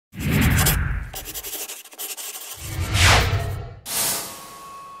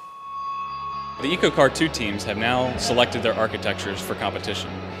The EcoCAR 2 teams have now selected their architectures for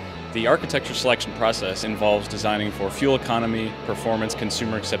competition. The architecture selection process involves designing for fuel economy, performance,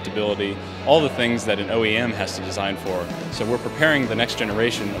 consumer acceptability, all the things that an OEM has to design for. So we're preparing the next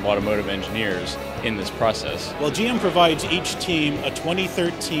generation of automotive engineers in this process. Well, GM provides each team a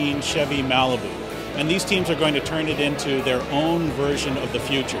 2013 Chevy Malibu, and these teams are going to turn it into their own version of the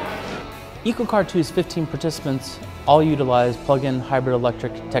future. EcoCAR 2's 15 participants all utilize plug-in hybrid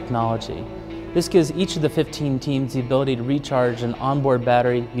electric technology. This gives each of the 15 teams the ability to recharge an onboard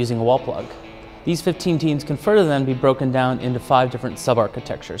battery using a wall plug. These 15 teams can further then be broken down into 5 different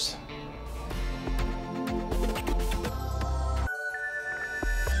sub-architectures.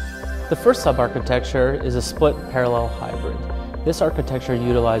 The first sub-architecture is a split parallel hybrid. This architecture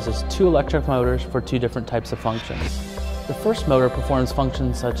utilizes 2 electric motors for 2 different types of functions. The first motor performs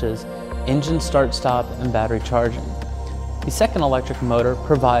functions such as engine start-stop and battery charging. The second electric motor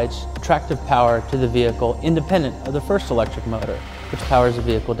provides tractive power to the vehicle independent of the first electric motor, which powers the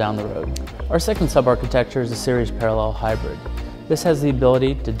vehicle down the road. Our second sub-architecture is a series parallel hybrid. This has the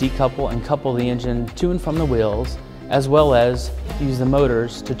ability to decouple and couple the engine to and from the wheels, as well as use the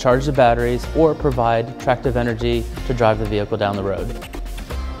motors to charge the batteries or provide tractive energy to drive the vehicle down the road.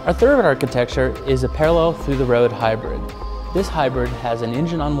 Our third architecture is a parallel through-the-road hybrid. This hybrid has an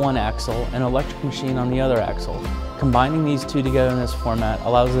engine on one axle and an electric machine on the other axle. Combining these two together in this format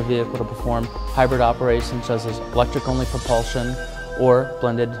allows the vehicle to perform hybrid operations such as electric-only propulsion or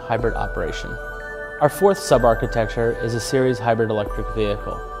blended hybrid operation. Our fourth sub-architecture is a series hybrid electric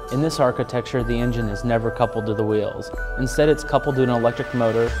vehicle. In this architecture, the engine is never coupled to the wheels. Instead, it's coupled to an electric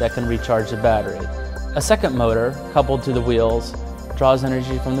motor that can recharge the battery. A second motor, coupled to the wheels, draws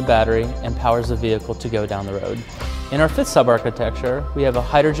energy from the battery and powers the vehicle to go down the road. In our fifth sub-architecture, we have a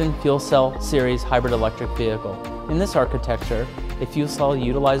hydrogen fuel cell series hybrid electric vehicle. In this architecture, a fuel cell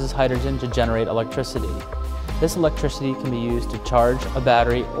utilizes hydrogen to generate electricity. This electricity can be used to charge a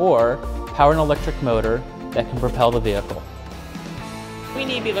battery or power an electric motor that can propel the vehicle. We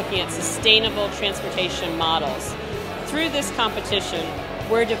need to be looking at sustainable transportation models. Through this competition,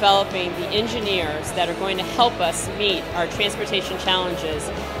 we're developing the engineers that are going to help us meet our transportation challenges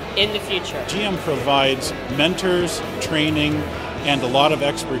in the future. GM provides mentors, training, and a lot of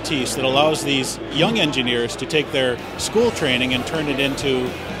expertise that allows these young engineers to take their school training and turn it into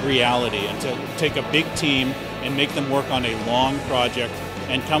reality, and to take a big team and make them work on a long project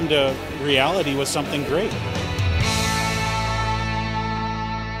and come to reality with something great.